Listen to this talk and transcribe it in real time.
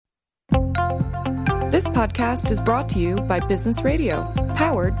This podcast is brought to you by Business Radio,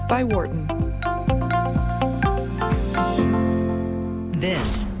 powered by Wharton.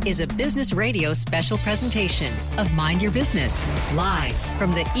 This is a Business Radio special presentation of Mind Your Business, live from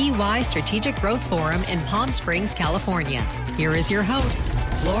the EY Strategic Growth Forum in Palm Springs, California. Here is your host,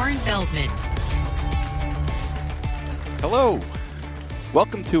 Loren Feldman. Hello.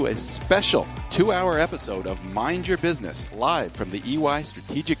 Welcome to a special 2-hour episode of Mind Your Business, live from the EY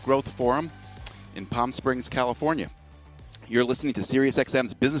Strategic Growth Forum in Palm Springs, California. You're listening to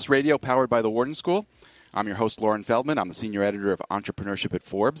SiriusXM's Business Radio, powered by the Wharton School. I'm your host, Loren Feldman. I'm the Senior Editor of Entrepreneurship at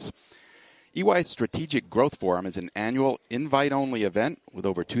Forbes. EY Strategic Growth Forum is an annual invite-only event with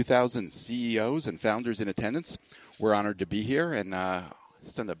over 2,000 CEOs and founders in attendance. We're honored to be here and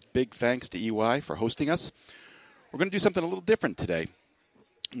send a big thanks to EY for hosting us. We're going to do something a little different today.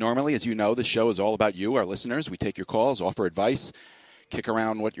 Normally, as you know, this show is all about you, our listeners. We take your calls, offer advice, kick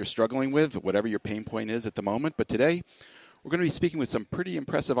around what you're struggling with, whatever your pain point is at the moment. But today, we're going to be speaking with some pretty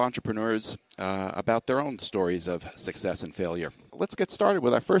impressive entrepreneurs about their own stories of success and failure. Let's get started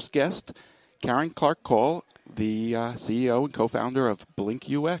with our first guest, Karen Clark-Cole, the CEO and co-founder of Blink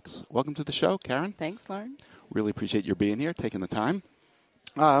UX. Welcome to the show, Karen. Thanks, Loren. Really appreciate your being here, taking the time.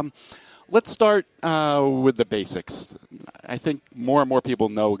 Let's start with the basics. I think more and more people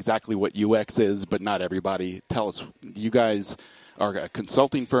know exactly what UX is, but not everybody. Tell us, you guys are a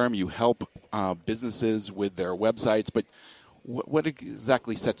consulting firm. You help businesses with their websites, but what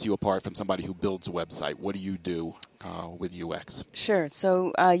exactly sets you apart from somebody who builds a website? What do you do with UX? Sure.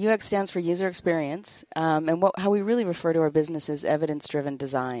 So UX stands for user experience, and how we really refer to our business is evidence-driven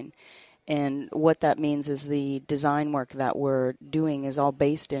design. And what that means is the design work that we're doing is all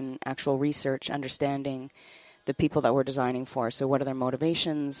based in actual research, understanding the people that we're designing for. So what are their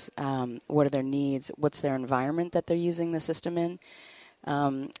motivations? What are their needs? What's their environment that they're using the system in?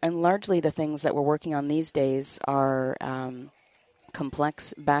 And largely the things that we're working on these days are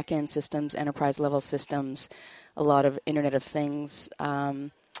complex back-end systems, enterprise-level systems, a lot of Internet of Things,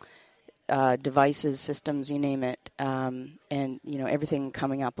 devices, systems, you name it, and everything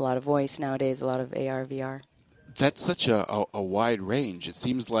coming up. A lot of voice nowadays, a lot of AR, VR. That's such a wide range. It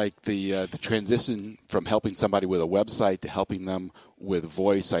seems like the transition from helping somebody with a website to helping them with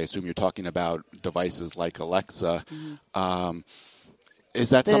voice. I assume you're talking about devices like Alexa. Mm-hmm. Is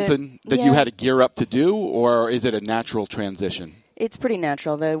that something that you had to gear up to do, or is it a natural transition? It's pretty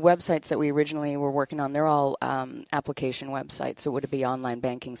natural. The websites that we originally were working on, they're all application websites. So would it be online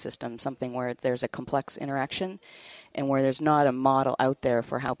banking system, something where there's a complex interaction and where there's not a model out there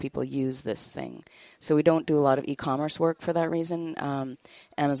for how people use this thing. So we don't do a lot of e-commerce work for that reason.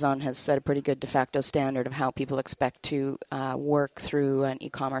 Amazon has set a pretty good de facto standard of how people expect to work through an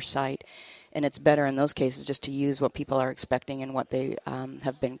e-commerce site. And it's better in those cases just to use what people are expecting and what they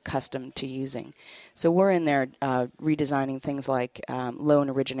have been accustomed to using. So we're in there redesigning things like loan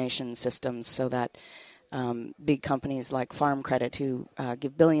origination systems so that big companies like Farm Credit, who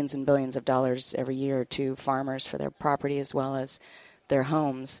give billions and billions of dollars every year to farmers for their property as well as their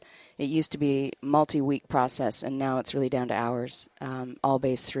homes. It used to be a multi-week process, and now it's really down to hours, all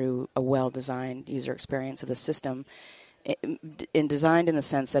based through a well-designed user experience of the system. Designed in the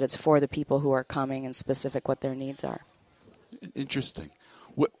sense that it's for the people who are coming and specific what their needs are. Interesting.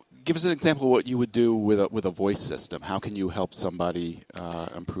 Give us an example of what you would do with a voice system. How can you help somebody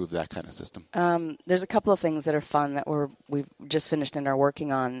improve that kind of system? There's a couple of things that are fun that we've just finished and are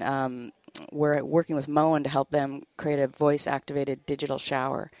working on. We're working with Moen to help them create a voice-activated digital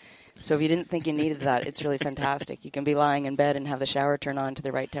shower. So if you didn't think you needed that, it's really fantastic. You can be lying in bed and have the shower turn on to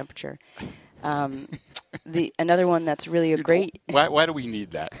the right temperature. Another one that's really great. Why do we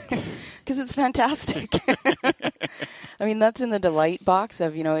need that? Because it's fantastic. I mean, that's in the delight box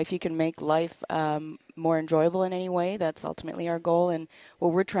of, if you can make life more enjoyable in any way, that's ultimately our goal. And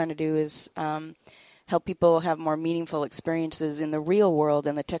what we're trying to do is help people have more meaningful experiences in the real world.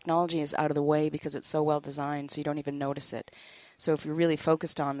 And the technology is out of the way because it's so well designed, so you don't even notice it. So if you're really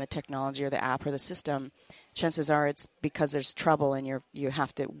focused on the technology or the app or the system, chances are it's because there's trouble and you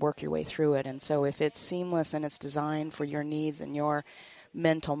have to work your way through it. And so if it's seamless and it's designed for your needs and your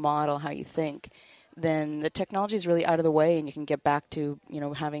mental model, how you think, then the technology is really out of the way and you can get back to,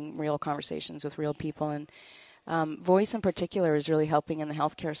 having real conversations with real people. And voice in particular is really helping in the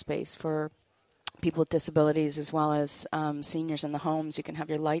healthcare space for people with disabilities as well as seniors in the homes. You can have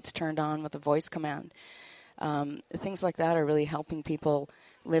your lights turned on with a voice command. Things like that are really helping people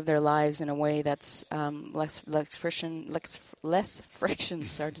live their lives in a way that's less friction,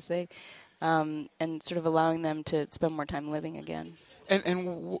 it's hard to say, and sort of allowing them to spend more time living again.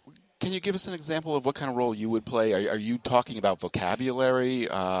 And can you give us an example of what kind of role you would play? Are you talking about vocabulary?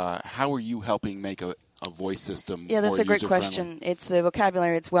 How are you helping make a voice system? Yeah, that's more a great user-friendly? question. It's the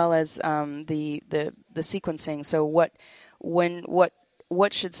vocabulary as well as the sequencing. So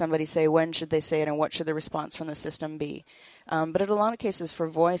what should somebody say? When should they say it? And what should the response from the system be? But in a lot of cases for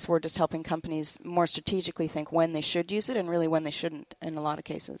voice, we're just helping companies more strategically think when they should use it and really when they shouldn't in a lot of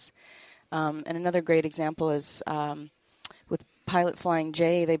cases. And another great example is with Pilot Flying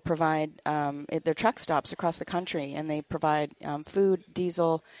J. They provide their truck stops across the country, and they provide food,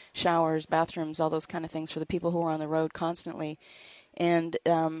 diesel, showers, bathrooms, all those kind of things for the people who are on the road constantly. And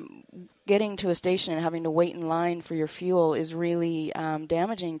getting to a station and having to wait in line for your fuel is really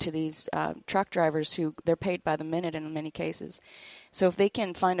damaging to these truck drivers who they're paid by the minute in many cases. So if they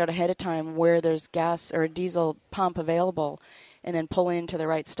can find out ahead of time where there's gas or a diesel pump available and then pull into the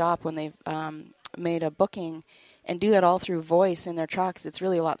right stop when they've made a booking and do that all through voice in their trucks, it's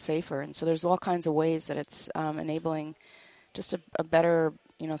really a lot safer. And so there's all kinds of ways that it's enabling just a better,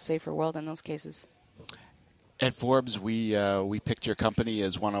 safer world in those cases. At Forbes, we picked your company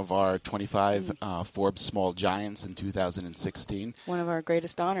as one of our 25 Forbes Small Giants in 2016. One of our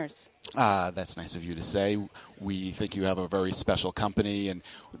greatest honors. That's nice of you to say. We think you have a very special company, and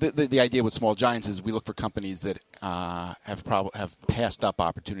the idea with Small Giants is we look for companies that have passed up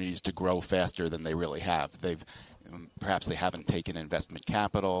opportunities to grow faster than they really have. Perhaps they haven't taken investment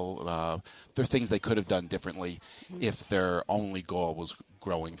capital. There are things they could have done differently if their only goal was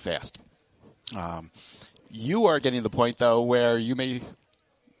growing fast. You are getting to the point, though, where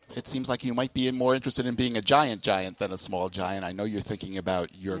it seems like you might be more interested in being a giant than a small giant. I know you're thinking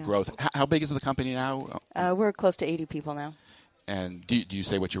about your growth. How big is the company now? We're close to 80 people now. And do you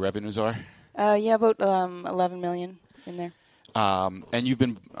say what your revenues are? About 11 million in there. And you've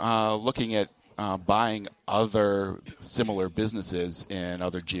been looking at buying other similar businesses in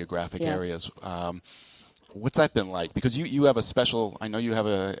other geographic areas. What's that been like? Because you have I know you have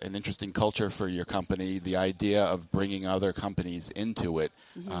an interesting culture for your company. The idea of bringing other companies into it,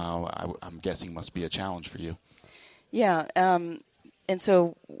 I'm guessing must be a challenge for you. Yeah, and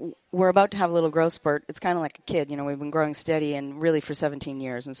so we're about to have a little growth spurt. It's kind of like a kid. We've been growing steady and really for 17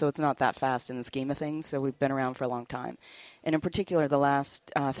 years, and so it's not that fast in the scheme of things. So we've been around for a long time. And in particular, the last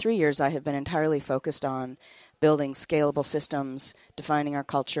 3 years, I have been entirely focused on building scalable systems, defining our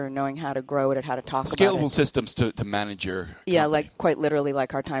culture, knowing how to grow it and how to talk about it. Scalable systems to manage your company. Like quite literally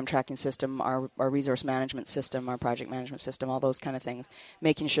like our time tracking system, our resource management system, our project management system, all those kind of things,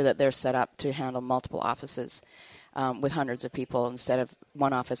 making sure that they're set up to handle multiple offices with hundreds of people instead of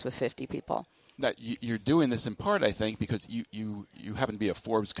one office with 50 people. That you're doing this in part, I think, because you happen to be a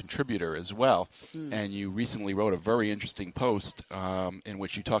Forbes contributor as well, and you recently wrote a very interesting post in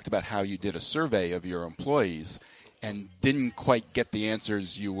which you talked about how you did a survey of your employees and didn't quite get the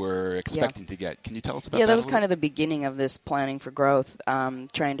answers you were expecting to get. Can you tell us about that? Yeah, that was kind of the beginning of this planning for growth,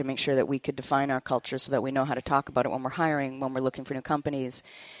 trying to make sure that we could define our culture so that we know how to talk about it when we're hiring, when we're looking for new companies.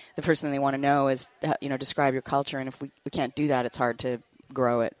 The first thing they want to know is, describe your culture, and if we can't do that, it's hard to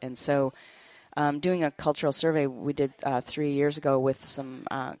grow it. And so doing a cultural survey we did 3 years ago with some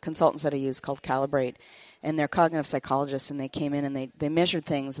consultants that I use called Calibrate, and they're cognitive psychologists, and they came in and they measured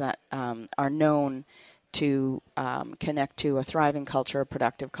things that are known to connect to a thriving culture, a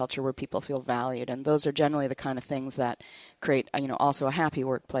productive culture where people feel valued. And those are generally the kind of things that create, also a happy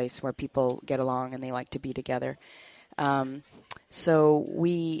workplace where people get along and they like to be together. So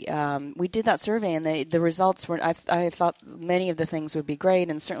we did that survey, and the results were, I thought many of the things would be great,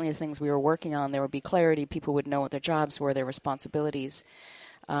 and certainly the things we were working on, there would be clarity, people would know what their jobs were, their responsibilities.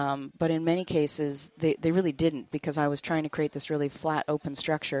 But in many cases, they really didn't, because I was trying to create this really flat, open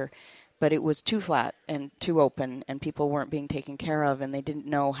structure, but it was too flat and too open, and people weren't being taken care of, and they didn't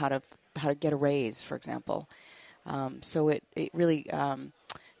know how to get a raise, for example. So it really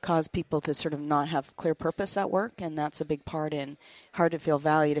caused people to sort of not have clear purpose at work, and that's a big part in hard to feel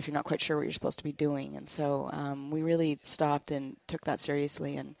valued if you're not quite sure what you're supposed to be doing. And so we really stopped and took that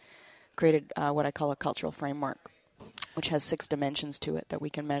seriously and created what I call a cultural framework, which has 6 dimensions to it that we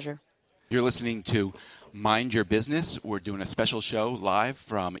can measure. You're listening to Mind Your Business. We're doing a special show live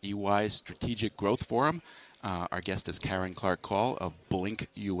from EY's Strategic Growth Forum. Our guest is Karen Clark-Call of Blink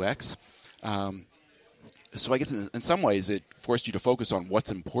UX. So I guess in some ways it forced you to focus on what's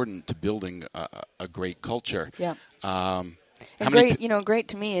important to building a great culture. Yeah. Great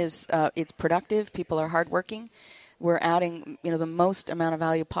to me is it's productive. People are hardworking. We're adding, the most amount of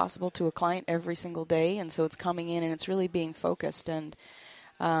value possible to a client every single day, and so it's coming in and it's really being focused, and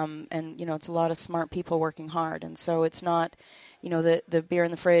it's a lot of smart people working hard, and so it's not, the beer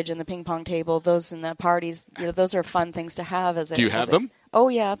in the fridge and the ping pong table, those and the parties, those are fun things to have. Do you have them? Oh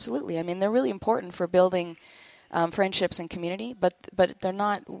yeah, absolutely. I mean, they're really important for building friendships and community, but they're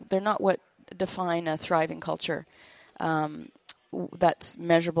not what define a thriving culture that's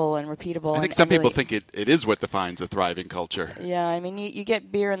measurable and repeatable. I think some people think it is what defines a thriving culture. Yeah, I mean, you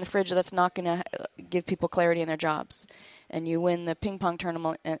get beer in the fridge that's not going to give people clarity in their jobs. And you win the ping pong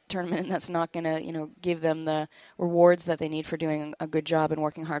tournament, and that's not going to, give them the rewards that they need for doing a good job and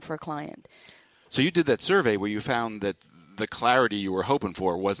working hard for a client. So you did that survey where you found that the clarity you were hoping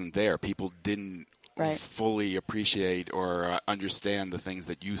for wasn't there. People didn't fully appreciate or understand the things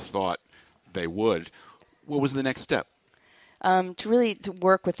that you thought they would. What was the next step? To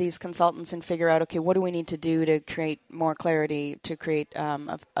work with these consultants and figure out, okay, what do we need to do to create more clarity, to create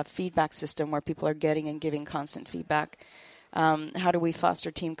a feedback system where people are getting and giving constant feedback? How do we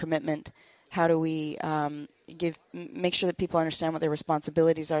foster team commitment? How do we make sure that people understand what their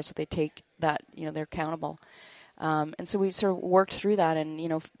responsibilities are so they take that, they're accountable? And so we sort of worked through that, and,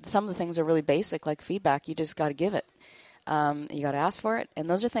 some of the things are really basic, like feedback. You just got to give it. You got to ask for it. And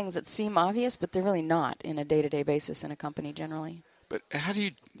those are things that seem obvious, but they're really not in a day-to-day basis in a company generally. But how do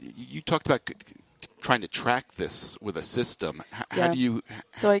you talked about trying to track this with a system. How do you...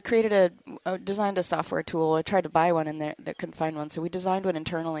 So I designed a software tool. I tried to buy one and that couldn't find one. So we designed one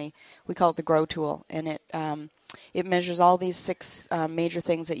internally. We call it the Grow tool. And it measures all these 6 major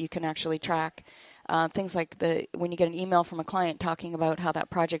things that you can actually track. Things like when you get an email from a client talking about how that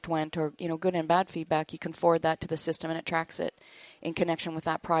project went, or good and bad feedback, you can forward that to the system and it tracks it in connection with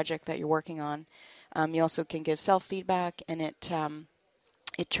that project that you're working on. You also can give self-feedback, and it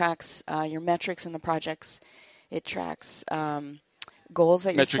tracks your metrics in the projects. It tracks goals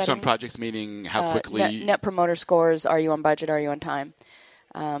that you're setting. Metrics on projects meaning how quickly... Net promoter scores, are you on budget, are you on time?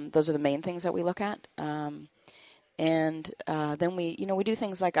 Those are the main things that we look at. And then we do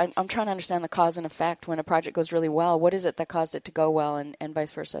things like I'm trying to understand the cause and effect. When a project goes really well, what is it that caused it to go well, and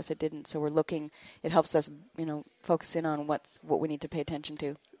vice versa if it didn't? So we're looking. It helps us, focus in on what we need to pay attention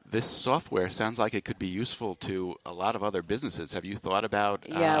to. This software sounds like it could be useful to a lot of other businesses. Have you thought about...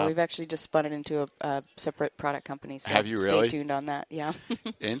 Yeah, we've actually just spun it into a separate product company. So have you really? Stay tuned on that, yeah.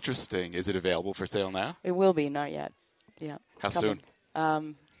 Interesting. Is it available for sale now? It will be, not yet. Yeah. How soon?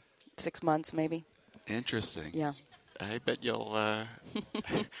 6 months, maybe. Interesting. Yeah. I bet you'll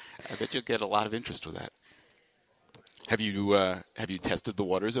get a lot of interest with that. Have you tested the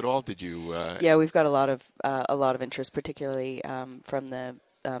waters at all? Did you? Yeah, we've got a lot of interest, particularly from the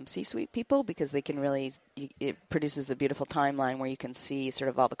C-suite people, because they can really. It produces a beautiful timeline where you can see sort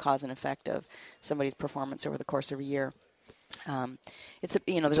of all the cause and effect of somebody's performance over the course of a year.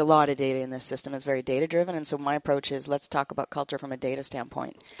 There's a lot of data in this system. It's very data driven, and so my approach is let's talk about culture from a data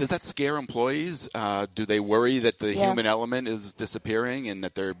standpoint. Does that scare employees? Do they worry that the human element is disappearing and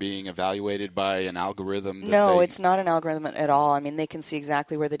that they're being evaluated by an algorithm? No, it's not an algorithm at all. I mean, they can see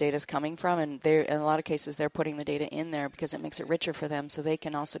exactly where the data is coming from, and in a lot of cases they're putting the data in there because it makes it richer for them, so they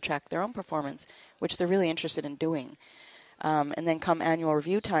can also track their own performance, which they're really interested in doing. And then come annual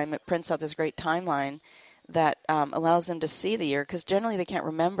review time, it prints out this great timeline that allows them to see the year, because generally they can't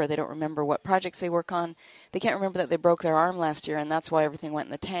remember. They don't remember what projects they work on. They can't remember that they broke their arm last year, and that's why everything went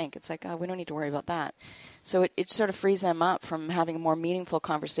in the tank. It's like, we don't need to worry about that. So it sort of frees them up from having a more meaningful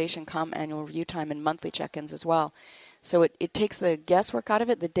conversation come annual review time and monthly check-ins as well. So it takes the guesswork out of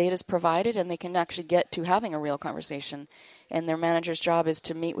it. The data's provided, and they can actually get to having a real conversation. And their manager's job is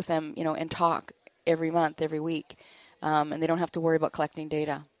to meet with them, and talk every month, every week. And they don't have to worry about collecting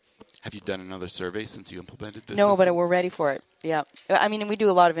data. Have you done another survey since you implemented this? No, system? but we're ready for it. Yeah. I mean, we do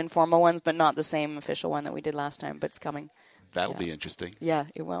a lot of informal ones, but not the same official one that we did last time, but it's coming. That'll be interesting. Yeah,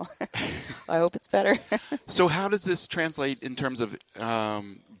 it will. I hope it's better. So how does this translate in terms of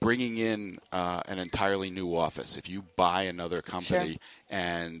bringing in an entirely new office? If you buy another company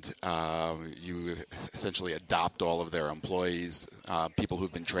and you essentially adopt all of their employees, people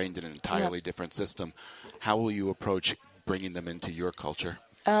who've been trained in an entirely different system, how will you approach bringing them into your culture?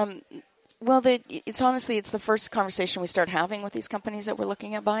 Well, it's the first conversation we start having with these companies that we're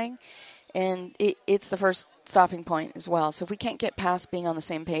looking at buying, and it's the first stopping point as well. So if we can't get past being on the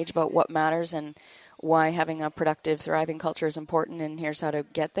same page about what matters and why having a productive, thriving culture is important, and here's how to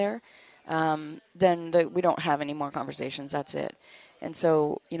get there, then we don't have any more conversations. That's it. And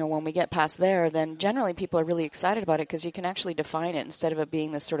so, when we get past there, then generally people are really excited about it because you can actually define it instead of it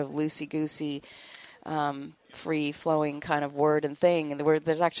being this sort of loosey-goosey, free-flowing kind of word and thing.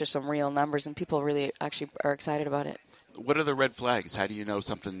 There's actually some real numbers, and people really actually are excited about it. What are the red flags? How do you know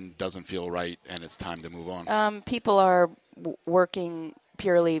something doesn't feel right and it's time to move on? People are working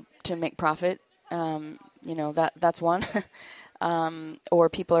purely to make profit. That's one. Or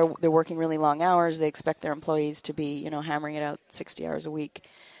people they're working really long hours. They expect their employees to be, hammering it out 60 hours a week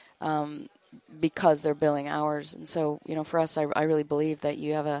because they're billing hours. And so, for us, I really believe that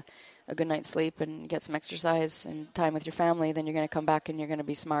you have a a good night's sleep and get some exercise and time with your family, then you're going to come back and you're going to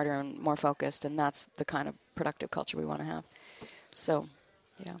be smarter and more focused, and that's the kind of productive culture we want to have. So,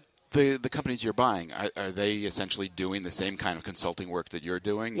 yeah. The companies you're buying, are they essentially doing the same kind of consulting work that you're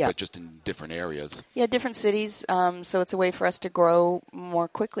doing, but just in different areas? Yeah, different cities. So it's a way for us to grow more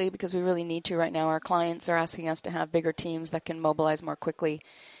quickly because we really need to right now. Our clients are asking us to have bigger teams that can mobilize more quickly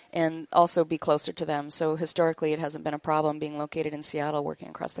and also be closer to them. So historically it hasn't been a problem being located in Seattle, working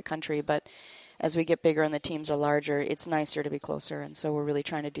across the country. But as we get bigger and the teams are larger, it's nicer to be closer. And so we're really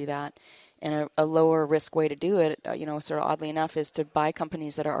trying to do that. And a lower risk way to do it, sort of oddly enough, is to buy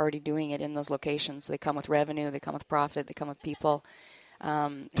companies that are already doing it in those locations. They come with revenue, they come with profit, they come with people.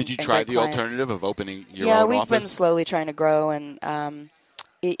 Did you try the alternative of opening your own office? office? Yeah, we've been slowly trying to grow, and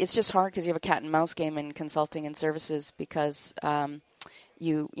it's just hard because you have a cat and mouse game in consulting and services because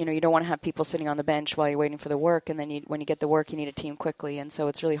you don't want to have people sitting on the bench while you're waiting for the work, and then when you get the work, you need a team quickly, and so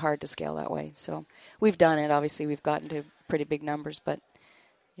it's really hard to scale that way. So we've done it. Obviously, we've gotten to pretty big numbers, but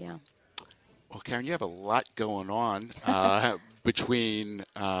yeah. Well, Karen, you have a lot going on between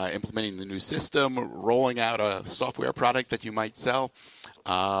implementing the new system, rolling out a software product that you might sell,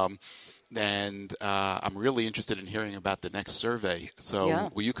 and I'm really interested in hearing about the next survey.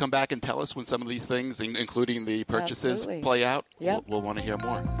 So will you come back and tell us when some of these things, including the purchases, play out? Yep. We'll want to hear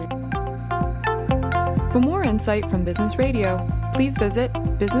more. For more insight from Business Radio, please visit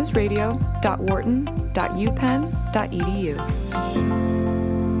businessradio.wharton.upenn.edu.